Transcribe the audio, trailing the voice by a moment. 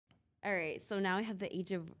All right, so now we have the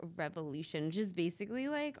Age of Revolution, which is basically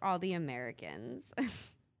like all the Americans.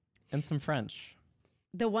 And some French.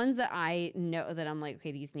 The ones that I know that I'm like,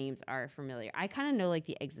 okay, these names are familiar. I kind of know like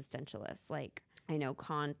the existentialists. Like I know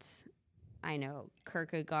Kant, I know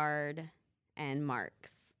Kierkegaard, and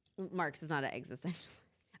Marx. Marx is not an existentialist.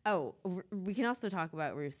 Oh, we can also talk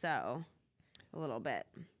about Rousseau a little bit.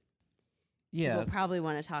 Yeah. We'll probably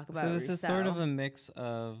want to talk about So this Rousseau. is sort of a mix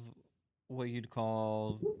of what you'd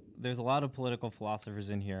call, there's a lot of political philosophers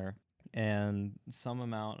in here and some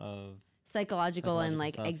amount of psychological and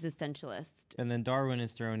like stuff. existentialist. And then Darwin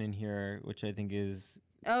is thrown in here, which I think is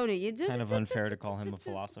Oh, no, you kind of unfair to call him a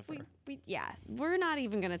philosopher. Yeah, we're not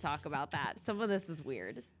even going to talk about that. Some of this is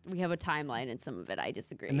weird. We have a timeline and some of it I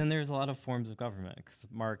disagree. And then there's a lot of forms of government because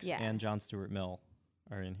Marx and John Stuart Mill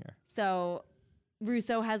are in here. So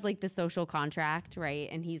Rousseau has like the social contract, right?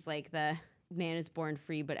 And he's like the man is born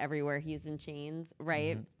free, but everywhere he's in chains,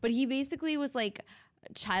 right? Mm-hmm. But he basically was like,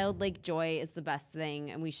 childlike joy is the best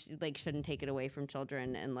thing, and we shouldn't take it away from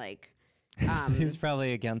children. And like, he's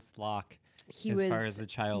probably against Locke as far as the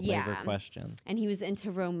child labor question. And he was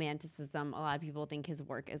into romanticism. A lot of people think his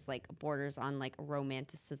work is like borders on like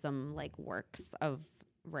romanticism, like works of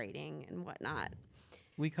writing and whatnot.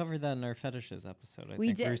 We covered that in our fetishes episode. I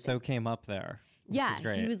think Rousseau came up there. Yeah,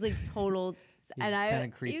 he was like total. He just kind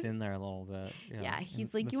of creeped in there a little bit. Yeah,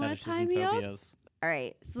 he's like, you want to tie me up? All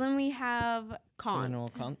right, so then we have Kant. Immanuel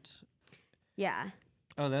Kant. Yeah.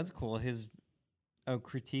 Oh, that's cool. His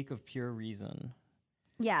critique of pure reason.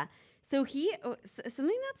 Yeah. So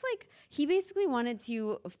something that's like, he basically wanted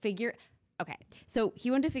to figure. Okay, so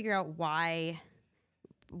he wanted to figure out why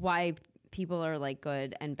people are like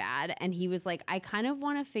good and bad, and he was like, I kind of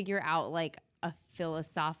want to figure out like a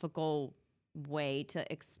philosophical way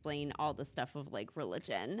to explain all the stuff of like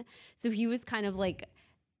religion. So he was kind of like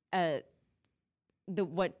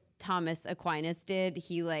what Thomas Aquinas did.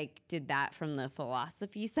 He like did that from the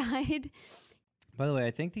philosophy side. By the way,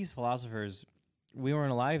 I think these philosophers, we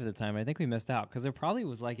weren't alive at the time. I think we missed out because there probably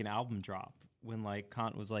was like an album drop when like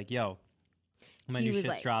Kant was like, yo, my new shit's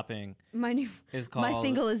like, dropping. My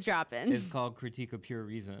single is dropping. It's called Critique of Pure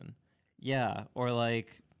Reason. Yeah. Or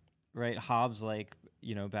like, right, Hobbes, like,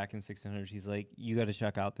 you know, back in 1600s, he's like, you got to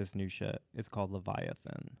check out this new shit. It's called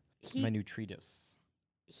Leviathan. My new treatise.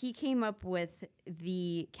 He came up with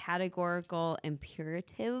the categorical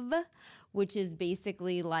imperative, which is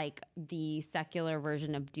basically like the secular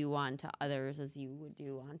version of do unto others as you would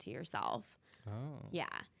do unto yourself. Oh. Yeah.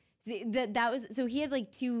 That was, so he had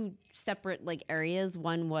like two separate like areas.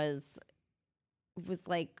 One was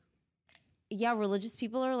like, yeah, religious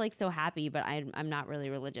people are like so happy, but I'm not really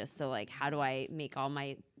religious. So like, how do I make all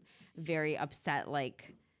my very upset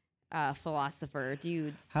like philosopher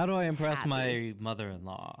dudes? How do I impress my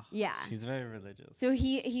mother-in-law? Yeah, she's very religious. So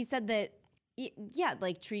he said that, yeah,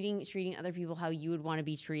 like treating other people how you would want to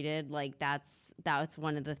be treated. Like that's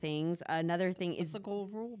one of the things. Another thing is the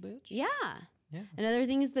gold rule, bitch. Yeah. Yeah. Another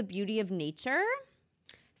thing is the beauty of nature.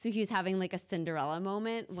 So he was having like a Cinderella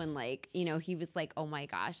moment when like, you know, he was like, oh my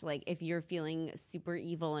gosh, like if you're feeling super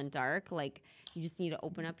evil and dark, like you just need to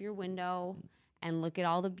open up your window and look at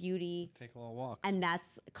all the beauty. Take a little walk. And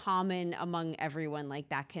that's common among everyone. Like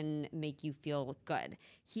that can make you feel good.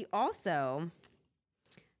 He also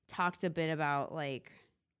talked a bit about like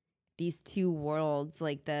these two worlds,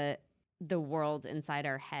 like the world inside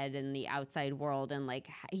our head and the outside world, and like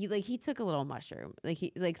he took a little mushroom.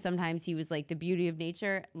 Like sometimes he was like, the beauty of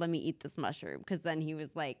nature, let me eat this mushroom, because then he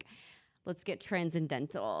was like, let's get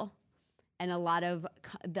transcendental. And a lot of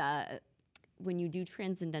when you do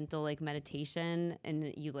transcendental like meditation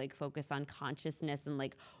and you like focus on consciousness and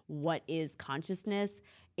like what is consciousness,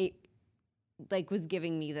 it like was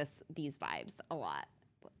giving me these vibes a lot.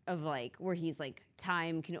 Of like where he's like,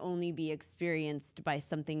 time can only be experienced by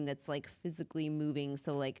something that's like physically moving.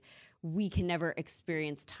 So like we can never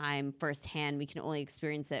experience time firsthand. We can only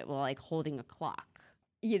experience it while like holding a clock,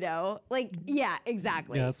 you know? Like, yeah,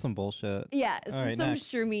 exactly. Yeah, that's some bullshit. Yeah, right, some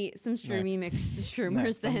shroomy mixed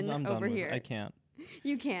shroomers I'm over here. I can't.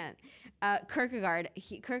 You can't. Kierkegaard.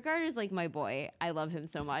 Kierkegaard is like my boy. I love him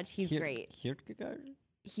so much. He's great. Kierkegaard?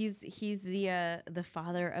 He's the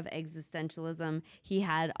father of existentialism. He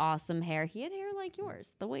had awesome hair. He had hair like yours,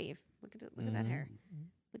 the wave. Look at it. Look at that hair.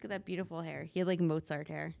 Look at that beautiful hair. He had like Mozart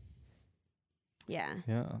hair. Yeah.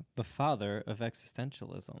 Yeah. The father of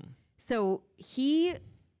existentialism. So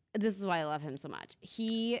this is why I love him so much.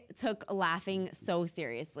 He took laughing so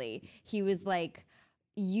seriously. He was like,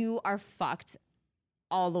 you are fucked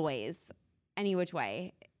all the ways, any which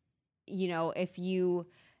way. You know, if you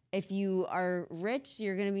are rich,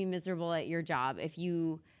 you're going to be miserable at your job. If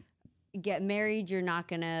you get married, you're not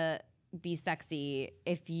going to be sexy.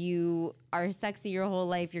 If you are sexy your whole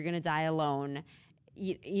life, you're gonna die alone.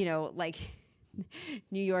 You know, like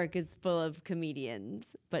New York is full of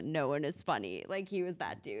comedians, but no one is funny. Like he was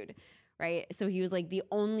that dude, right? So he was like, the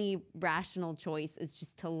only rational choice is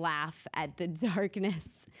just to laugh at the darkness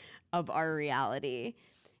of our reality.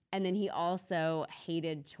 And then he also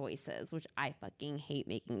hated choices, which I fucking hate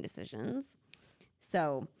making decisions.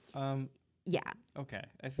 So yeah. Okay.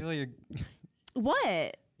 I feel like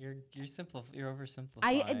What? you're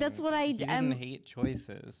oversimplifying. That's what I He didn't hate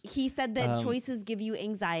choices. He said that choices give you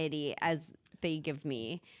anxiety as they give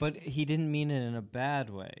me. But he didn't mean it in a bad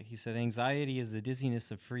way. He said anxiety is the dizziness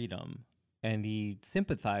of freedom, and he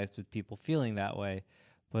sympathized with people feeling that way.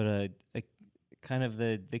 But a kind of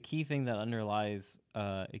the key thing that underlies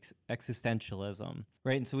existentialism,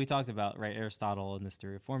 right? And so we talked about, right, Aristotle and this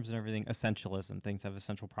theory of forms and everything, essentialism, things have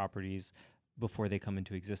essential properties before they come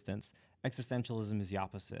into existence. Existentialism is the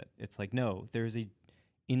opposite. It's like, no, there's a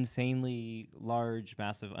insanely large,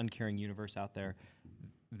 massive, uncaring universe out there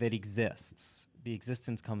that exists. The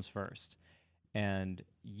existence comes first, and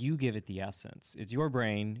you give it the essence. It's your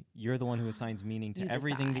brain. You're the one who assigns meaning to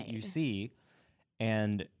everything that you see,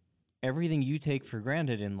 and everything you take for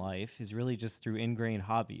granted in life is really just through ingrained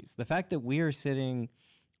hobbies. The fact that we are sitting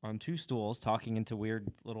on two stools talking into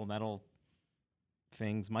weird little metal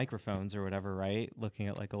things, microphones or whatever, right? Looking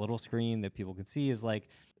at like a little screen that people can see is like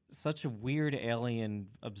such a weird, alien,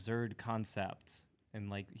 absurd concept. And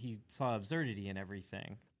like he saw absurdity in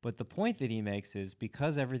everything. But the point that he makes is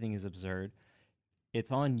because everything is absurd,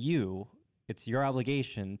 it's on you. It's your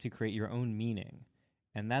obligation to create your own meaning.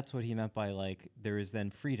 And that's what he meant by like, there is then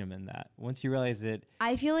freedom in that. Once you realize that.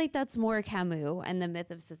 I feel like that's more Camus and the myth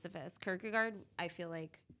of Sisyphus. Kierkegaard, I feel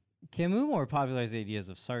like. Camus more popularized ideas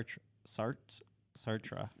of Sartre.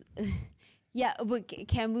 Yeah, but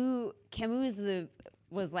Camus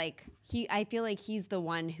was like, I feel like he's the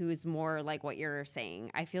one who's more like what you're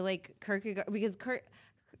saying. I feel like Kierkegaard, because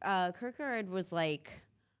Kierkegaard was like,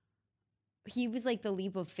 he was like the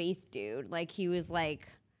leap of faith dude. Like he was just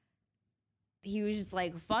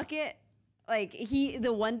like, fuck it. Like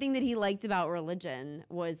the one thing that he liked about religion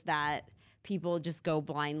was that people just go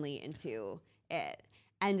blindly into it.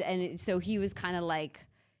 And so he was kind of like,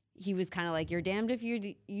 you're damned if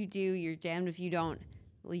you do, you're damned if you don't.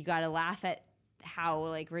 You got to laugh at how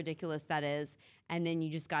like ridiculous that is. And then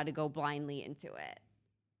you just got to go blindly into it.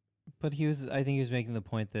 But I think he was making the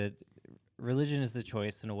point that religion is the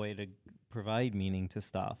choice and a way to provide meaning to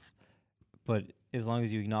stuff. But as long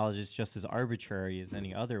as you acknowledge it's just as arbitrary as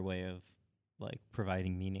any other way of like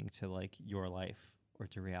providing meaning to like your life or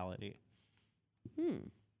to reality.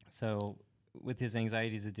 So with his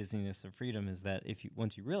anxieties, the dizziness of freedom is that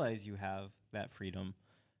once you realize you have that freedom,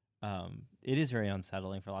 it is very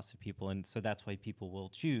unsettling for lots of people. And so that's why people will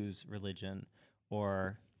choose religion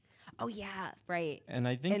or. Oh yeah. Right. And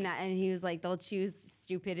I think. And he was like, they'll choose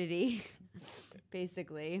stupidity.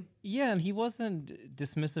 Basically. Yeah, and he wasn't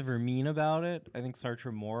dismissive or mean about it. I think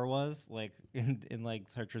Sartre more was like in like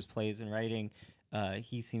Sartre's plays and writing.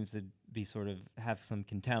 He seems to be sort of have some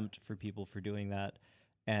contempt for people for doing that.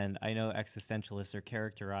 And I know existentialists are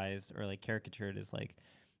characterized or like caricatured as like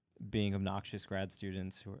being obnoxious grad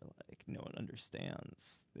students who are like, no one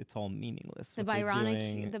understands. It's all meaningless. The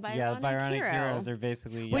Byronic heroes are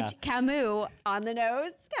basically Which Camus on the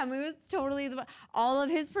nose. Camus is totally all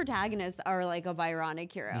of his protagonists are like a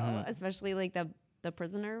Byronic hero, especially like the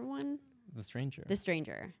prisoner one. The stranger. The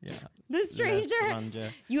stranger. Yeah. The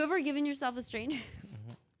stranger. You ever given yourself a stranger?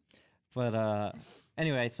 But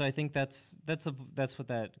anyway, so I think that's what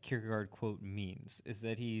that Kierkegaard quote means, is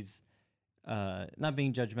that he's not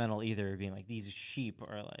being judgmental either, being like these sheep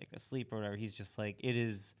are like asleep or whatever. He's just like, it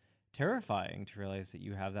is terrifying to realize that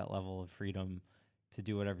you have that level of freedom to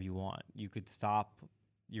do whatever you want. You could stop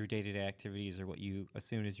your day-to-day activities or what you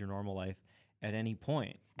assume is your normal life at any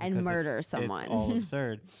point and murder someone. It's all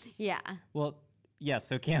absurd. Yeah. Well, yeah.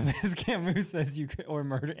 So Camus says you could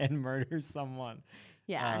murder someone.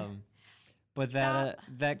 Yeah. But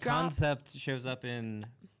that concept shows up in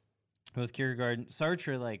with Kierkegaard.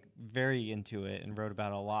 Sartre like very into it and wrote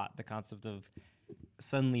about it a lot. The concept of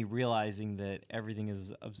suddenly realizing that everything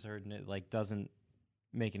is absurd and it like doesn't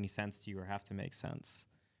make any sense to you or have to make sense.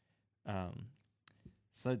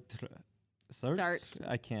 Sartre.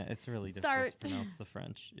 I can't. It's really difficult to pronounce the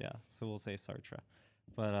French. Yeah, so we'll say Sartre.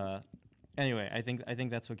 But anyway, I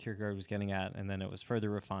think that's what Kierkegaard was getting at, and then it was further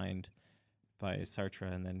refined by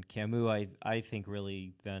Sartre, and then Camus. I think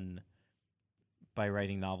really then by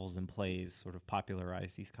writing novels and plays sort of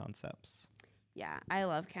popularized these concepts. Yeah, I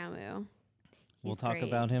love Camus. We'll talk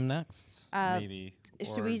about him next, maybe.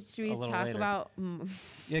 should we a little talk later. about?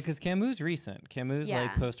 Yeah, because Camus' recent. Camus Yeah.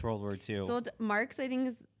 like post World War II. So Marx, I think,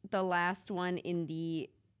 is the last one in the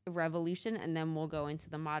revolution, and then we'll go into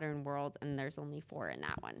the modern world, and there's only 4 in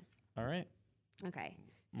that one. All right. Okay.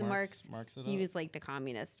 So Marx it he up. was like the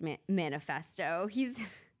Communist Manifesto. He's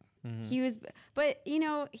Mhm. he was, but he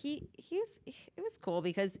was, it was cool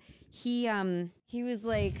because he was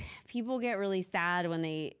like, people get really sad when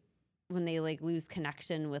they like lose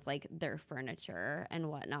connection with like their furniture and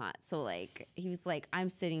whatnot. So like he was like, I'm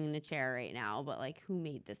sitting in a chair right now, but like, who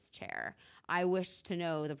made this chair? I wish to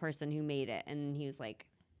know the person who made it. And he was like,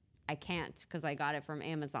 I can't because I got it from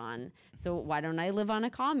Amazon. So why don't I live on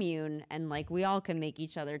a commune and like we all can make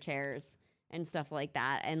each other chairs and stuff like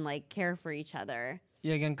that and like care for each other.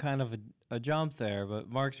 Yeah, again, kind of a jump there, but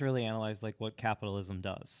Marx really analyzed like what capitalism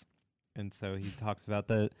does, and so he talks about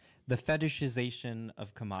the fetishization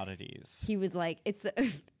of commodities. He was like, it's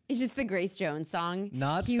just the Grace Jones song.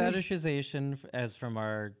 Not He was- fetishization as from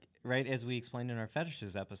our right as we explained in our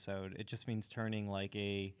fetishes episode. It just means turning like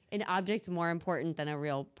an object more important than a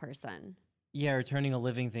real person. or turning a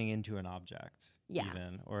living thing into an object, Yeah.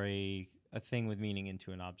 even, or a thing with meaning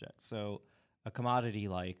into an object. So a commodity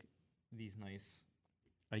like these nice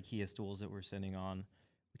IKEA stools that we're sitting on,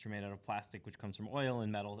 which are made out of plastic, which comes from oil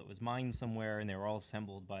and metal that was mined somewhere, and they were all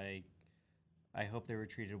assembled by, I hope they were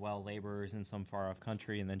treated well, laborers in some far off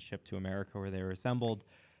country and then shipped to America where they were assembled.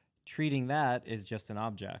 Treating that is just an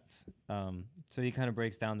object. So he kind of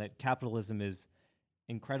breaks down that capitalism is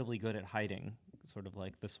incredibly good at hiding sort of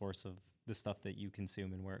like the source of the stuff that you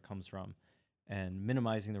consume and where it comes from, and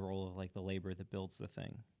minimizing the role of like the labor that builds the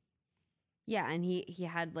thing. Yeah, and he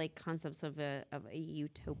had like concepts of a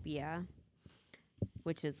utopia,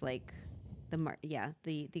 which is like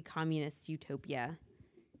the communist utopia.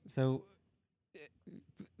 So,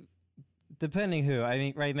 depending who, I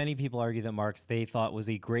mean, right? Many people argue that Marx they thought was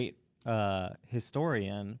a great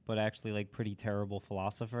historian, but actually like pretty terrible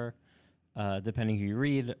philosopher. Depending who you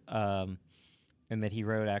read, and that he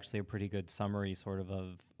wrote actually a pretty good summary, sort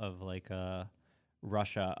of like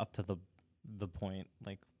Russia up to the point,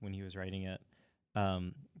 like when he was writing it.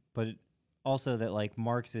 But also that like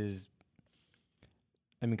Marx is.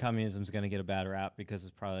 I mean, communism is going to get a bad rap because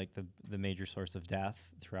it's probably like the major source of death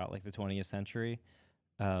throughout like the 20th century,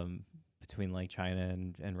 between like China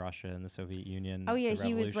and Russia and the Soviet Union. Oh yeah, the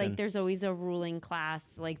he was like, revolution. there's always a ruling class,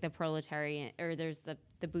 like the proletarian, or there's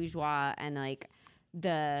the bourgeois and like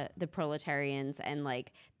the proletarians, and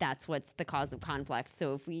like that's what's the cause of conflict.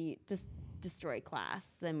 So if we just destroy class,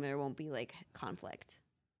 then there won't be like conflict.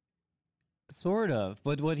 Sort of,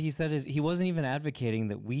 but what he said is he wasn't even advocating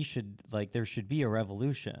that we should like there should be a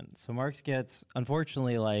revolution. So Marx gets,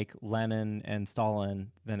 unfortunately, like Lenin and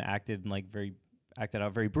Stalin then acted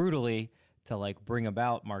out very brutally to like bring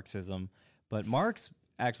about Marxism, but Marx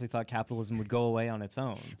actually thought capitalism would go away on its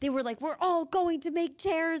own. They were like, we're all going to make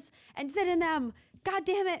chairs and sit in them. God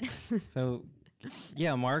damn it. So,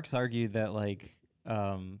 yeah, Marx argued that like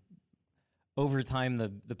over time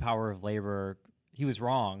the power of labor. He was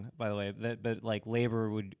wrong, by the way, but like labor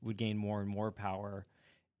would gain more and more power,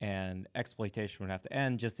 and exploitation would have to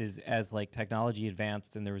end. Just as like technology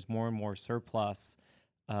advanced and there was more and more surplus,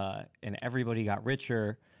 and everybody got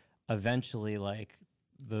richer, eventually like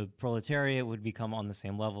the proletariat would become on the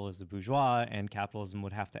same level as the bourgeois, and capitalism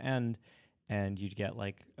would have to end, and you'd get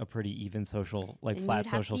like a pretty even social, like And flat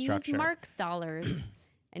you'd have social to structure. Use Marx dollars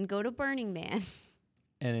and go to Burning Man.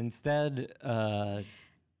 And instead,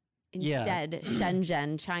 Instead,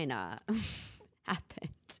 Shenzhen, China happened.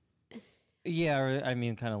 yeah, or, I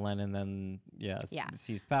mean, kind of Lenin then, Yeah.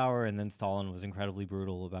 seized power, and then Stalin was incredibly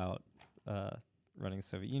brutal about running the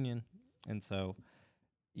Soviet Union, and so,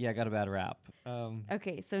 yeah, got a bad rap.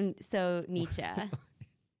 Okay, so Nietzsche. Yeah.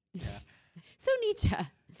 So Nietzsche,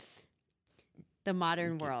 the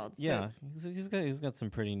modern world. So, Yeah, he's got some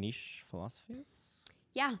pretty niche philosophies.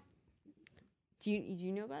 yeah. Do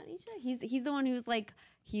you know about Nietzsche? He's the one who's like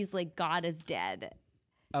God is dead.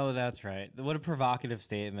 Oh, that's right. What a provocative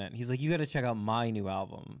statement. He's like, you got to check out my new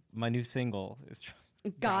album. My new single is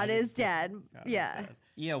God is dead. God is Yeah. dead.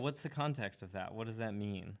 Yeah, what's the context of that? What does that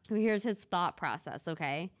mean? Well, here's his thought process,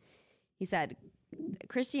 okay? He said,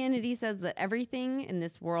 Christianity says that everything in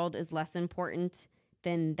this world is less important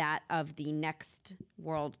than that of the next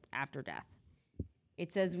world after death.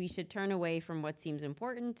 It says we should turn away from what seems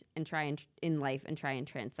important and try in life and try and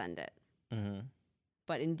transcend it. Mm-hmm.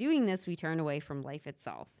 But in doing this, we turn away from life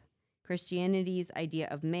itself. Christianity's idea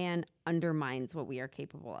of man undermines what we are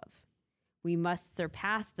capable of. We must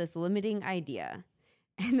surpass this limiting idea.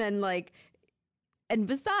 And then and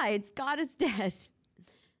besides, God is dead.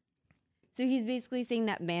 So So he's basically saying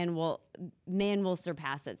that man will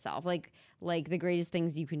surpass itself. Like the greatest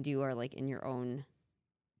things you can do are like in your own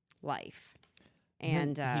life.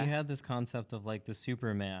 And he had this concept of like the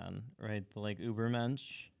Superman, right? The like Ubermensch,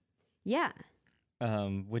 yeah.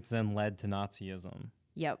 which then led to Nazism.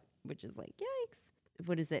 Yep. Which is like, yikes.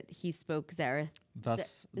 What is it? He spoke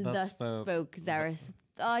Thus spoke Zarathustra.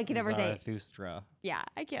 Oh, I can never say it. Zarathustra. Yeah,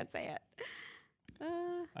 I can't say it.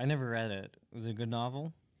 I never read it. Was it a good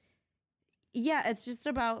novel? Yeah, it's just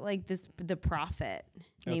about like the prophet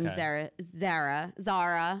named Okay.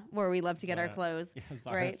 Zara, where we love to get our Zara. clothes. Yeah,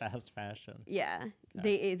 Zara Right. fast fashion. Yeah,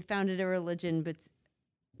 Okay. they founded a religion, but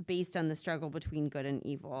based on the struggle between good and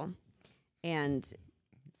evil, and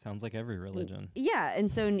Sounds like every religion. yeah,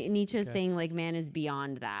 and so Nietzsche's Okay. saying like man is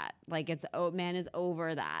beyond that, like man is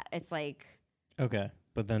over that. It's like Okay.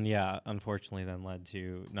 But then, yeah, unfortunately, then led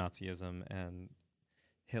to Nazism and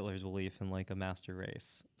Hitler's belief in like a master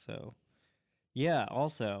race. So, yeah,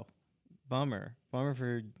 also, bummer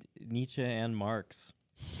for Nietzsche and Marx.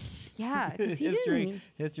 yeah, 'cause he history didn't.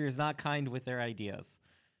 history is not kind with their ideas.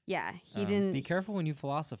 Yeah, he didn't. Be careful when you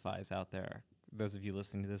philosophize out there, those of you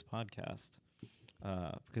listening to this podcast,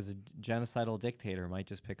 because a genocidal dictator might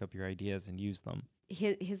just pick up your ideas and use them.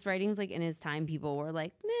 His writings, like in his time, people were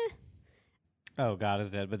like, meh. Oh, God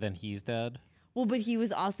is dead, but then he's dead. Well, but he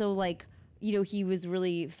was also like, he was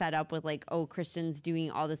really fed up with like, oh, Christians doing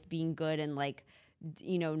all this being good and like,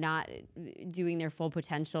 not doing their full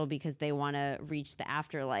potential because they want to reach the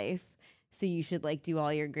afterlife. So you should like do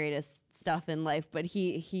all your greatest stuff in life. But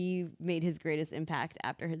he made his greatest impact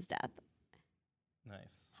after his death.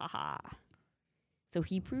 Nice. Haha. So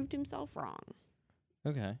he proved himself wrong.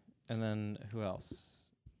 Okay. And then who else?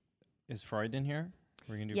 Is Freud in here?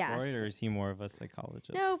 We're going to do Yes. Freud, or is he more of a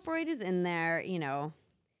psychologist? No, Freud is in there,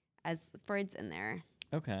 as Freud's in there.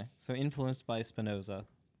 Okay. So influenced by Spinoza.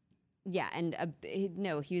 Yeah, and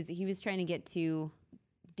no, he was trying to get to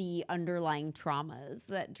the underlying traumas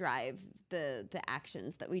that drive the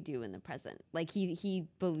actions that we do in the present. Like he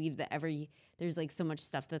believed that there's like so much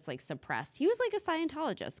stuff that's like suppressed. He was like a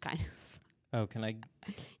Scientologist kind of. Oh, can I?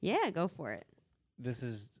 Yeah, go for it. This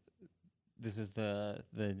is the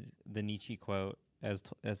Nietzsche quote as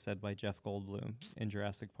said by Jeff Goldblum in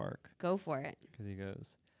Jurassic Park, Go for it. because he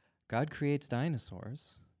goes, "God creates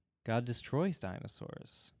dinosaurs. God destroys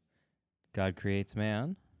dinosaurs. God creates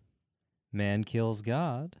man. Man kills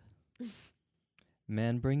God.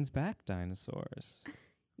 Man brings back dinosaurs."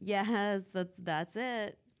 Yes, that's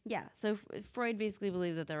it. Yeah. So Freud basically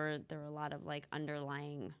believed that there were a lot of like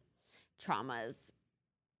underlying traumas,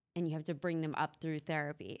 and you have to bring them up through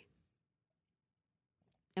therapy.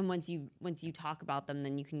 And once you talk about them,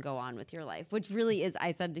 then you can go on with your life, which really is,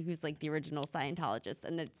 I said, who's like the original Scientologist,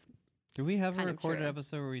 and it's Do we have a kind of recorded true.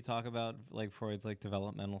 episode where we talk about like Freud's like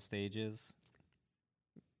developmental stages?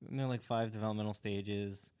 And there are like 5 developmental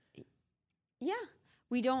stages. yeah.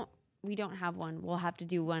 We don't have one. We'll have to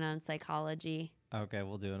do one on psychology. Okay,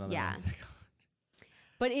 we'll do another Yeah. one.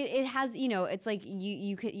 But it has, it's like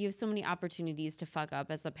you have so many opportunities to fuck up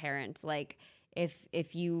as a parent. Like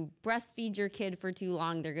if you breastfeed your kid for too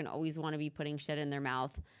long, they're gonna always want to be putting shit in their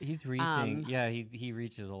mouth. He's reaching. Yeah, he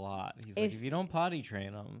reaches a lot. He's like, if- if you don't potty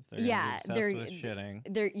train them, they're Yeah, gonna be obsessed with shitting.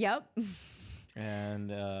 They're yep. And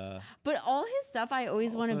But all his stuff, I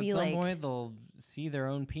always want to also be at some like, point they'll see their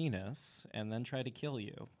own penis and then try to kill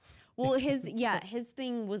you. well, his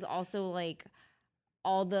thing was also like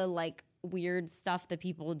all the like weird stuff that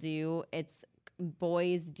people do. It's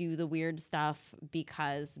boys do the weird stuff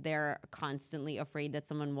because they're constantly afraid that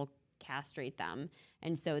someone will castrate them,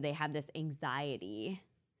 and so they have this anxiety.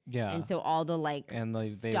 Yeah, And so all the like and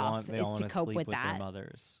they stuff all is want to cope sleep with with their that.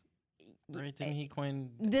 mothers. Right? Didn't he coin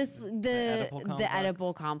This the Oedipal complex?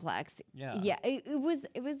 Oedipal complex. Yeah. Yeah, it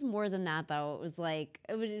was more than that though. It was like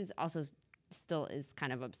it was also still is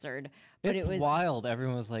kind of absurd. But It's it was wild.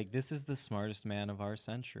 Everyone was like, "This is the smartest man of our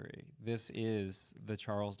century. This is the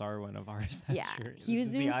Charles Darwin of our century. Yeah, he This was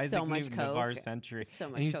is doing the Isaac so much Newton of our coke, century. so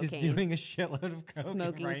much and he's just cocaine. doing a shitload of coke, and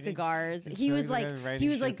smoking writing- cigars. just He was smoking like cigars, writing he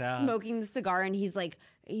was shit like down. smoking the cigar, and he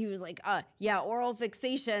was like, yeah, oral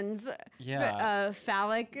fixations, Yeah.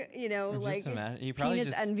 phallic, Or just like imagine- he probably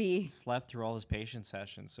penis just envy. slept through all his patient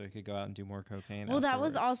sessions so he could go out and do more cocaine. Well, that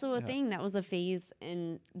was afterwards. also a Yeah. thing. That was a phase,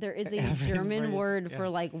 and there is a Every German phrase, word yeah. for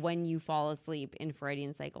like when you fall asleep in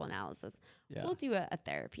Freudian psychoanalysis. Yeah. We'll do a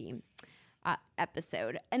therapy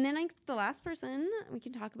episode, and then the last person we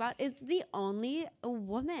can talk about is the only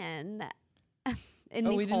woman in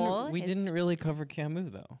the whole. We didn't really cover Camus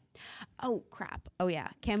though. Oh crap! Oh yeah,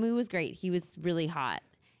 Camus was great. He was really hot.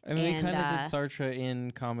 I mean, we And, kind of did Sartre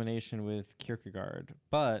in combination with Kierkegaard,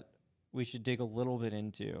 but we should dig a little bit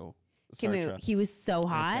into Camus, Sartre. he was so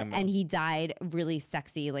hot, Camus. and he died really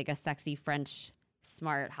sexy, like a sexy French,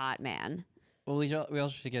 smart, hot man. Well, we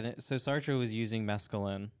also should get it. So Sartre was using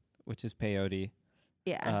mescaline, which is peyote.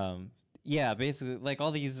 Yeah, Yeah, basically, like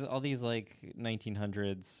all these like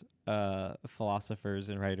 1900s philosophers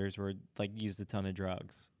and writers were like used a ton of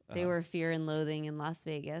drugs. they were Fear and Loathing in Las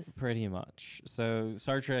Vegas. Pretty much. So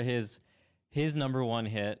Sartre, his number one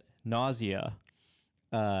hit, Nausea.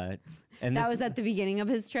 And That this, was at the beginning of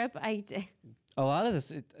his trip. a lot of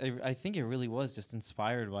this, I think it really was just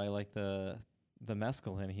inspired by like the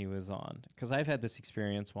mescaline he was on. Because I've had this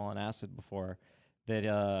experience while on acid before,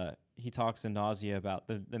 that he talks in Nausea about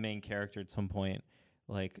the main character at some point,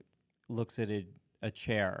 like looks at a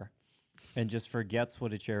chair and just forgets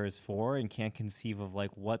what a chair is for and can't conceive of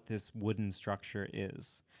like what this wooden structure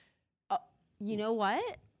is. You know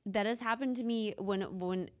what? That has happened to me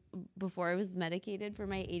when before I was medicated for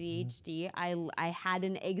my ADHD. I had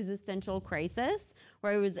an existential crisis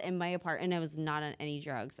where I was in my apartment and I was not on any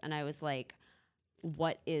drugs, and I was like,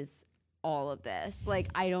 what is all of this? Like,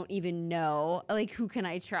 I don't even know. Like, who can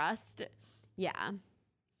I trust? Yeah.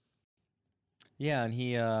 Yeah, and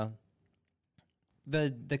he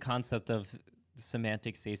the concept of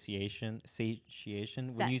semantic satiation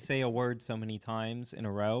when you say a word so many times in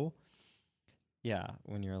a row. Yeah,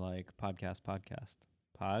 when you're like podcast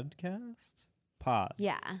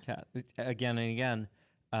Yeah. again and again.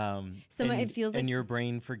 It feels and like your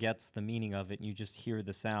brain forgets the meaning of it, and you just hear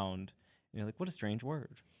the sound, and you're like, what a strange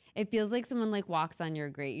word. it feels like someone like walks on your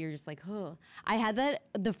grate. You're just like, oh. I had that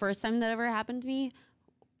the first time that ever happened to me.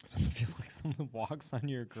 It feels like someone walks on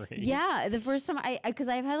your grave. Yeah, the first time because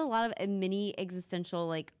I've had a lot of mini existential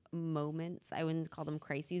like moments. I wouldn't call them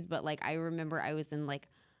crises, but like I remember I was in like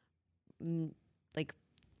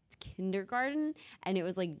kindergarten, and it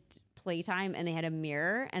was like playtime, and they had a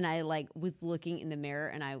mirror, and I like was looking in the mirror,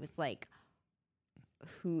 and I was like,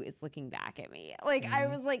 who is looking back at me? Like I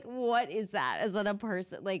was like, what is that? Is that a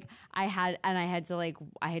person? Like I had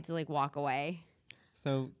to walk away.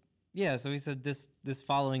 So yeah, so he said this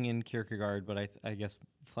following in Kierkegaard, but I guess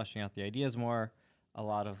fleshing out the ideas more. A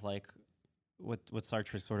lot of like what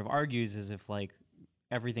Sartre sort of argues is if like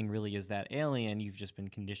everything really is that alien, you've just been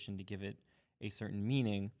conditioned to give it a certain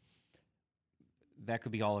meaning. That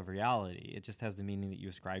could be all of reality. It just has the meaning that you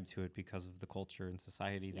ascribe to it because of the culture and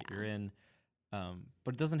society that you're in.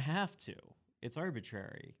 But it doesn't have to. It's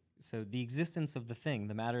arbitrary. So the existence of the thing,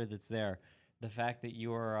 the matter that's there, the fact that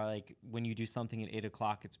you are like, when you do something at 8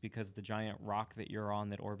 o'clock, it's because the giant rock that you're on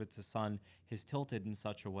that orbits the sun has tilted in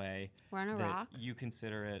such a way We're on a that rock. you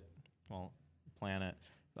consider it, well, planet.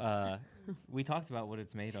 We talked about what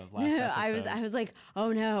it's made of last episode. I was like,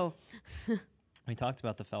 oh no. We talked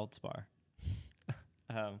about the feldspar.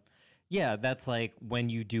 Yeah, that's like when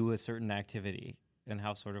you do a certain activity and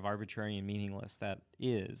how sort of arbitrary and meaningless that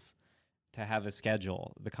is to have a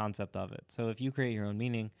schedule, the concept of it. So if you create your own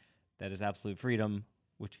meaning, that is absolute freedom,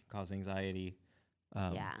 which can cause anxiety.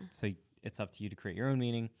 So it's up to you to create your own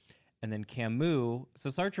meaning. And then Camus, so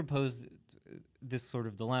Sartre posed this sort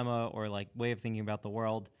of dilemma or like way of thinking about the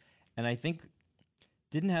world, and I think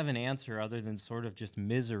didn't have an answer other than sort of just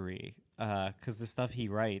misery, because the stuff he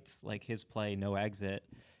writes, like his play No Exit,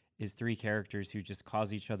 is three characters who just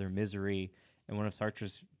cause each other misery. And one of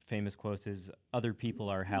Sartre's famous quotes is, "Other people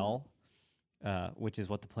are hell," which is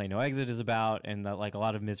what the play No Exit is about, and that like a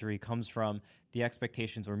lot of misery comes from the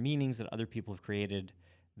expectations or meanings that other people have created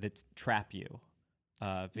that trap you,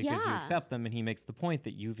 because you accept them. And he makes the point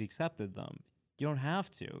that you've accepted them. You don't have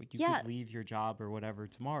to. You could leave your job or whatever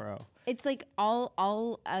tomorrow. It's like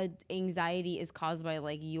all anxiety is caused by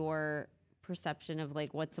like your perception of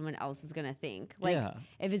like what someone else is gonna think. Like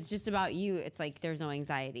if it's just about you, it's like there's no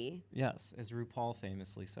anxiety. Yes, as RuPaul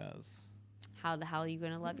famously says. How the hell are you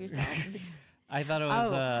gonna love yourself? I thought it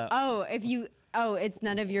was. It's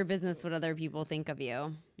none of your business what other people think of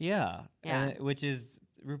you. Yeah. Which is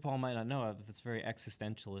RuPaul might not know it, but it's a very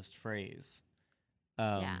existentialist phrase.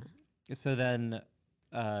 So then,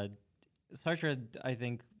 Sartre, I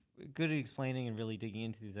think, good at explaining and really digging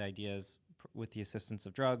into these ideas with the assistance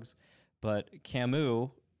of drugs. But Camus,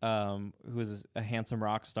 who is a handsome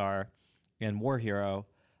rock star and war hero,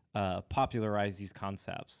 popularized these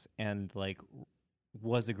concepts and like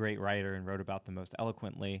was a great writer and wrote about them most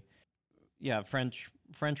eloquently. Yeah, French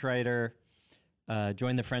writer.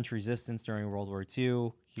 Joined the French Resistance during World War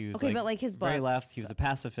II. He was but like his books, very left. He was a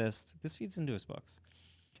pacifist. This feeds into his books.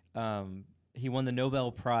 He won the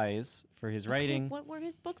Nobel Prize for his writing. What were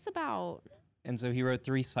his books about? And so he wrote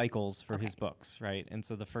 3 cycles for his books, right? And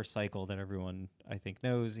so the first cycle that everyone, I think,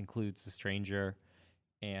 knows includes The Stranger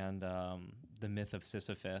and The Myth of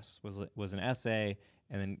Sisyphus was an essay,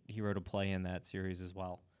 and then he wrote a play in that series as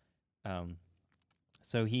well. Um,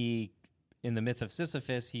 so in the myth of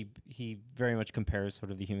Sisyphus, he very much compares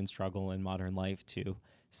sort of the human struggle in modern life to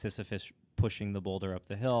Sisyphus pushing the boulder up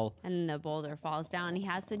the hill. And the boulder falls down. He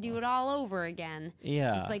has to do it all over again.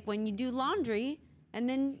 Yeah. Just like when you do laundry and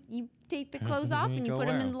then you take the clothes off You and you go put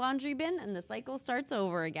them where? in the laundry bin and the cycle starts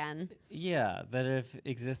over again. Yeah, that if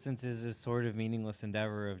existence is this sort of meaningless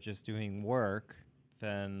endeavor of just doing work,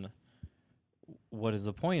 then what is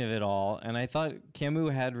the point of it all? And I thought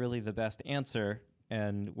Camus had really the best answer,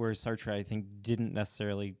 and where Sartre, I think, didn't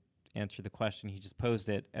necessarily answer the question, he just posed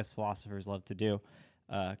it, as philosophers love to do.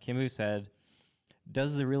 Camus said,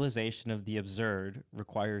 "Does the realization of the absurd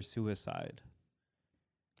require suicide?"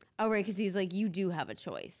 Oh, right, because he's like, you do have a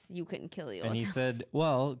choice. You couldn't kill yourself. And he said,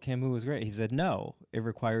 well, Camus was great. He said, no, it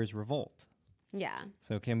requires revolt. Yeah.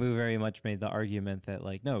 So Camus very much made the argument that,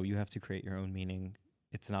 like, no, you have to create your own meaning.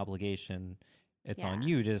 It's an obligation. It's on Yeah.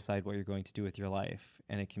 you to decide what you're going to do with your life.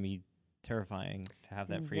 And it can be terrifying to have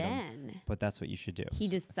that And freedom, then but that's what you should do. he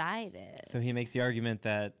decided. So he makes the argument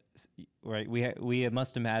that, right, we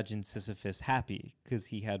must imagine Sisyphus happy because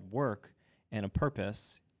he had work and a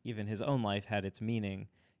purpose. Even his own life had its meaning,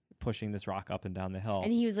 pushing this rock up and down the hill.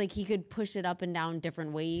 And he was like, he could push it up and down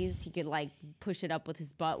different ways. He could like push it up with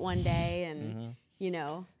his butt one day and, you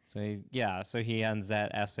know. So he ends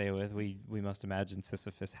that essay with, we must imagine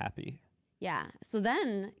Sisyphus happy. Yeah. So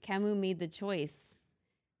then Camus made the choice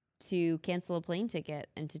to cancel a plane ticket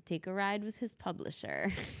and to take a ride with his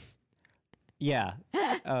publisher. Yeah.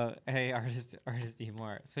 Hey, artist Steve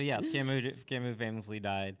Moore. So yes, Camus famously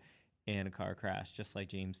died in a car crash, just like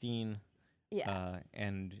James Dean. Yeah.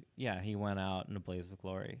 And yeah, he went out in a blaze of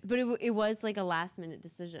glory. But it was like a last minute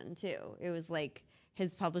decision too. It was like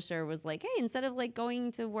his publisher was like, hey, instead of like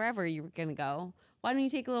going to wherever you were going to go, why don't you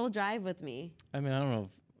take a little drive with me? I mean, I don't know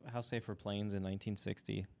how safe were planes in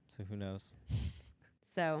 1960, so who knows?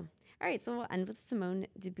 So, all right, so we'll end with Simone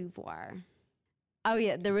de Beauvoir. Oh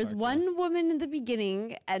yeah, there was Parker. one woman in the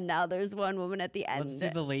beginning, and now there's one woman at the end. Let's do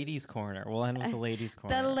the ladies' corner. We'll end with the ladies'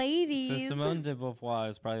 corner. The ladies. So Simone de Beauvoir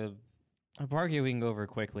is probably a part here we can go over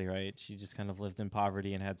quickly, right? She just kind of lived in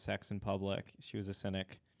poverty and had sex in public. She was a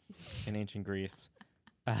cynic in ancient Greece.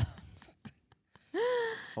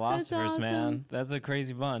 Philosophers, awesome. man. That's a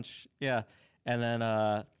crazy bunch. Yeah. And then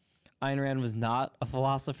Ayn Rand was not a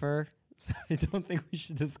philosopher, so I don't think we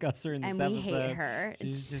should discuss her in this And we episode. hate her.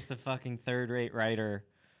 She's just a fucking third-rate writer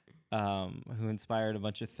who inspired a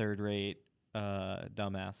bunch of third-rate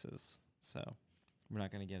dumbasses. So we're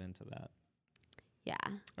not going to get into that. Yeah.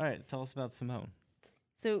 All right, tell us about Simone.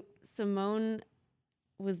 So Simone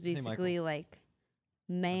was Michael. basically like,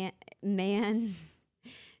 man.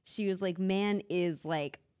 She was like, man is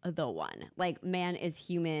like the one. Like, man is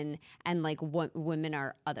human, and like women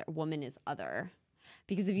are other. Woman is other.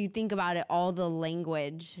 Because if you think about it, all the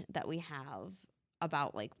language that we have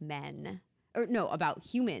about like men, or no, about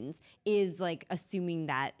humans, is like assuming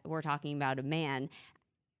that we're talking about a man,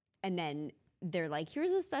 and then they're like,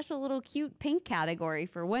 here's a special little cute pink category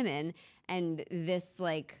for women, and this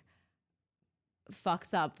like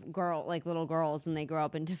fucks up little girls, and they grow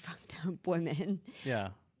up into fucked up women. Yeah.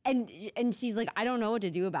 And she's like, I don't know what to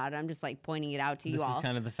do about it. I'm just like pointing it out to you all. This is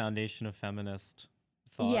kind of the foundation of feminist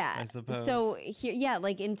thought, Yeah. I suppose. So here, yeah,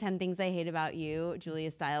 like in 10 Things I Hate About You, Julia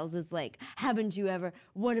Stiles is like, haven't you ever?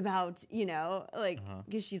 What about, you know, like,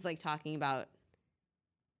 because she's like talking about.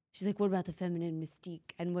 She's like, what about the feminine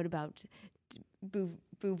mystique, and what about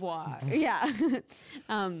Beauvoir? Yeah.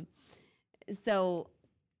 So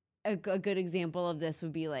a good example of this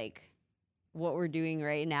would be like what we're doing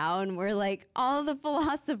right now, and we're like all the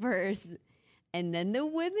philosophers and then the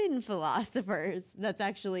women philosophers. That's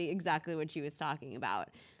actually exactly what she was talking about.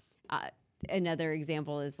 Another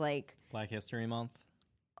example is like Black History Month.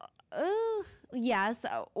 yes,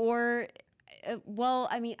 or well,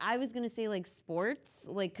 I mean, I was gonna say like sports,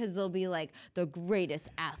 like, because they'll be like the greatest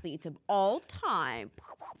athletes of all time,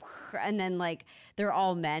 and then like they're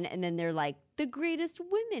all men, and then they're like the greatest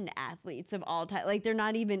women athletes of all time. Like they're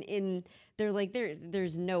not even in. They're like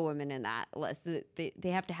there's no women in that list. They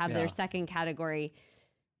have to have their second category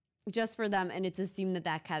just for them, and it's assumed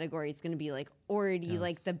that category is going to be like already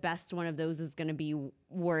like the best one of those is going to be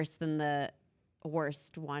worse than the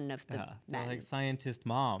worst one of the men. Like scientist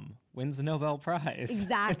mom wins the Nobel Prize.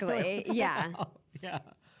 Exactly. Yeah. Yeah.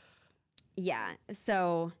 Yeah.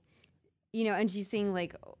 So, you know, and she's saying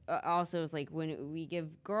like also is like when we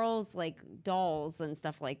give girls like dolls and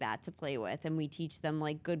stuff like that to play with, and we teach them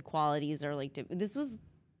like good qualities, or like this was,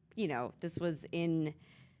 you know, this was in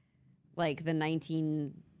like the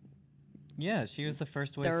 1920s Yeah, she was the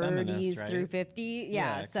first wave 30s feminist, right? through 50.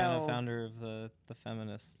 Yeah, so kind of founder of the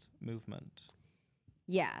feminist movement.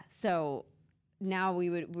 yeah, so now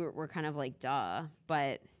we're kind of like duh,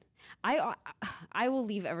 but I I will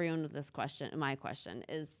leave everyone with this question. My question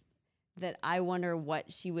is that I wonder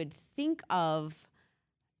what she would think of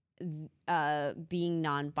being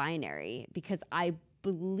non-binary, because I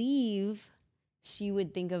believe she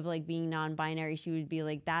would think of like being non-binary. She would be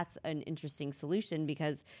like, that's an interesting solution,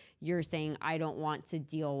 because you're saying I don't want to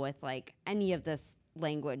deal with like any of this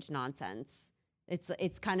language nonsense.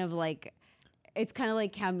 It's kind of like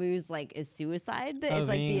Camus like is suicide. It's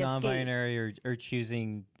like Being the escape. non-binary or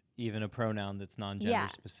choosing even a pronoun that's non-gender Yeah.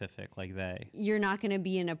 specific, like they. You're not going to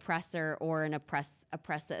be an oppressor or an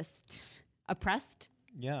oppressist. Oppressed?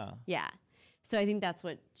 Yeah. Yeah. So I think that's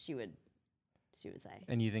what she would say.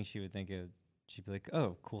 And you think she would think she'd be like,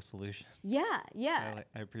 oh, cool solution. Yeah, yeah.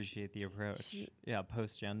 I appreciate the approach. Yeah,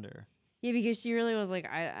 post-gender. Yeah, because she really was like,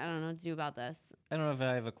 I don't know what to do about this. I don't know if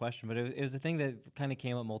I have a question, but it was a thing that kind of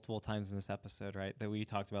came up multiple times in this episode, right? That we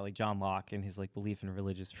talked about, like John Locke and his like belief in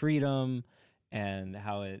religious freedom, and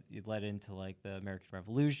how it led into like the American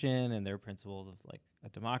Revolution and their principles of like a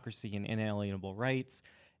democracy and inalienable rights.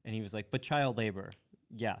 And he was like, but child labor,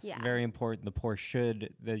 yes, Yeah. very important.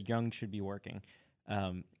 The young should be working.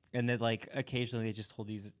 And then like occasionally they just hold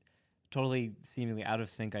these totally seemingly out of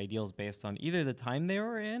sync ideals based on either the time they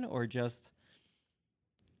were in or just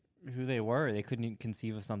who they were. They couldn't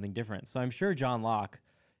conceive of something different. So I'm sure John Locke,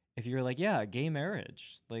 if you're like, yeah, gay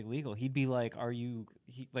marriage, like legal, he'd be like,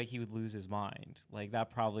 he would lose his mind. Like that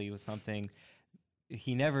probably was something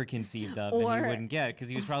he never conceived of and he wouldn't get, because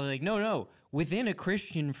he was probably like, no, within a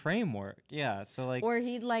Christian framework. Yeah. So like, Or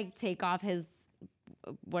he'd like take off his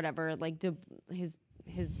whatever, like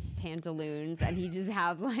his pantaloons, and he'd just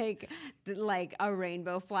have like a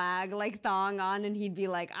rainbow flag like thong on, and he'd be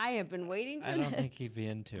like, I have been waiting for this. I don't think he'd be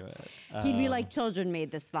into it. He'd be like, children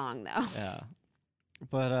made this thong though. Yeah.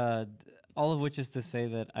 But all of which is to say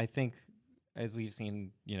that I think, as we've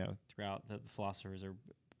seen, throughout, the philosophers are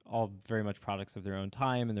all very much products of their own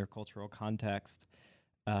time and their cultural context.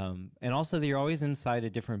 And also they're always inside a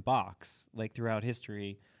different box, like throughout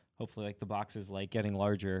history. Hopefully, like the box is like getting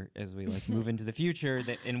larger as we like move into the future.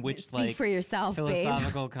 In which Speak like for yourself,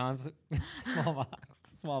 philosophical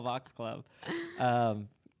small box club.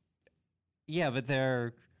 Yeah, but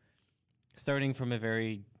they're starting from a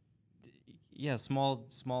very small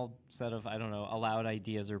set of, I don't know, allowed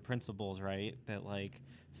ideas or principles, right? That like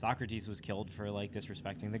Socrates was killed for like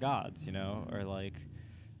disrespecting the gods, or like,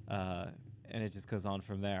 and it just goes on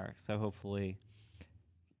from there. So hopefully,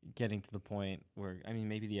 getting to the point where, I mean,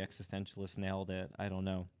 maybe the existentialists nailed it. I don't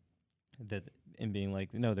know. That in being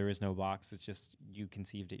like, no, there is no box. It's just you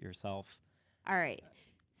conceived it yourself. All right.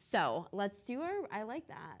 So let's do I like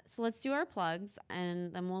that. So let's do our plugs,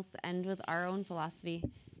 and then we'll end with our own philosophy.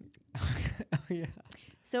 Oh, yeah.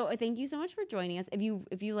 So thank you so much for joining us. If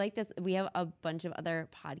you like this, we have a bunch of other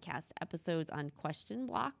podcast episodes on Question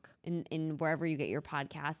Block in wherever you get your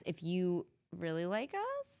podcasts. If you really like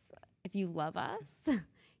us, if you love us,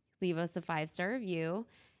 leave us a 5-star review.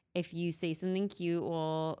 If you say something cute,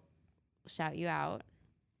 we'll shout you out.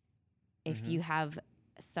 If you have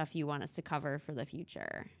stuff you want us to cover for the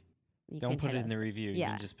future, don't put it in the review. Yeah.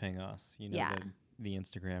 You can just ping us. The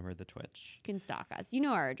Instagram or the Twitch. You can stalk us. You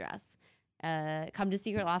know our address. Come to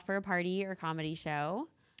Secret Loft for a party or comedy show.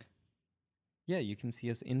 Yeah, you can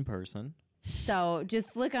see us in person. So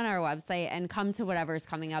just look on our website and come to whatever's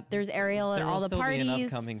coming up. There's Ariel at all the parties. There will still be an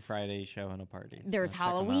upcoming Friday show and a party. There's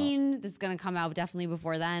Halloween. This is going to come out definitely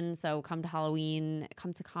before then. So come to Halloween.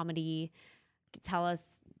 Come to comedy. Tell us,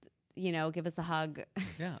 give us a hug.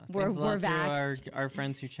 Yeah. we're back. Our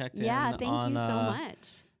friends who checked in. Yeah, thank you so much.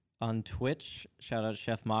 On Twitch, shout out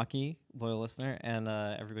Chef Maki, loyal listener, and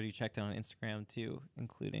everybody who checked in on Instagram too,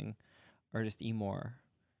 including artist Emor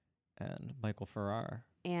and Michael Farrar.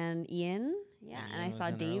 And Ian. Yeah, and I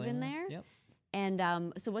saw Dave in there. Yep.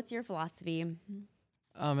 And so what's your philosophy?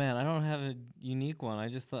 Oh man, I don't have a unique one. I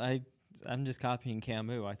just thought I'm just copying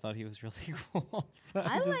Camus. I thought he was really cool. So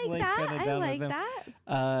I like that. I like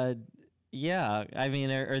that. Yeah, I mean,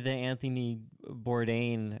 or the Anthony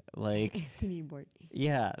Bourdain, like Anthony Bourdain.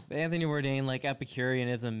 Yeah, the Anthony Bourdain, like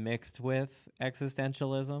Epicureanism mixed with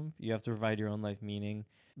existentialism. You have to provide your own life meaning,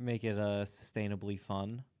 make it sustainably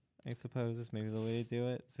fun, I suppose is maybe the way to do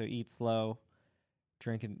it. So eat slow,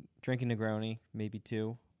 drinking Negroni, maybe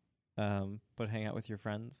 2, but hang out with your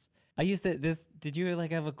friends. I used to did you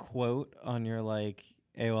like have a quote on your like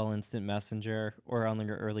AOL Instant Messenger or on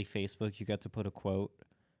your early Facebook? You got to put a quote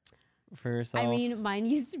for yourself? I mean, mine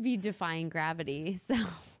used to be defying gravity. So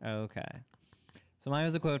okay. So mine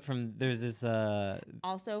was a quote from, there's this,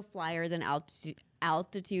 Also, flyer than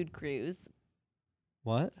altitude cruise.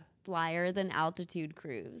 what? Flyer than altitude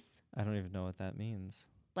cruise. I don't even know what that means.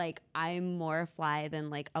 Like, I'm more fly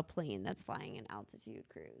than like a plane that's flying an altitude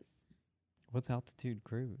cruise. What's altitude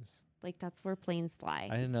cruise? Like, that's where planes fly.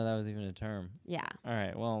 I didn't know that was even a term. Yeah. All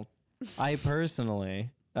right. Well, I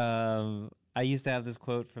personally, I used to have this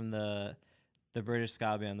quote from the British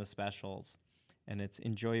ska band, The Specials, and it's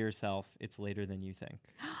 "Enjoy yourself. It's later than you think,"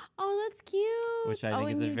 Oh, that's cute. which I think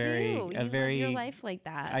is and a very, you a very, live your life like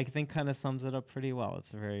that. I think kind of sums it up pretty well.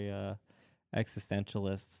 It's a very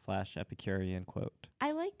existentialist / Epicurean quote.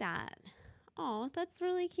 I like that. Oh, that's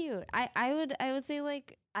really cute. I would say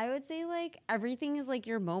like everything is like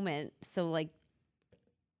your moment. So like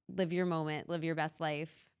live your moment, live your best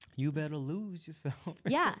life. You better lose yourself.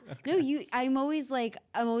 Yeah. No, I'm always like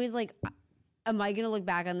am I going to look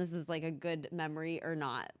back on this as like a good memory or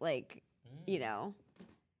not? Like, you know.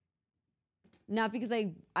 Not because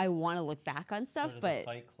I want to look back on stuff, Sort of but the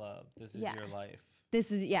Fight Club. This is yeah. your life.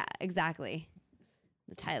 This is exactly.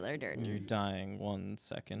 The Tyler Durden. You're dying 1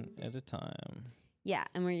 second at a time. Yeah,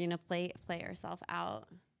 and we're gonna play ourselves out.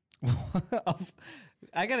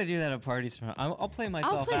 I gotta do that at parties. I'll play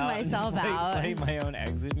myself play out. and just myself out. Play my own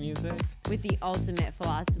exit music With the ultimate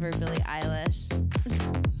philosopher, Billie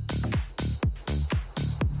Eilish.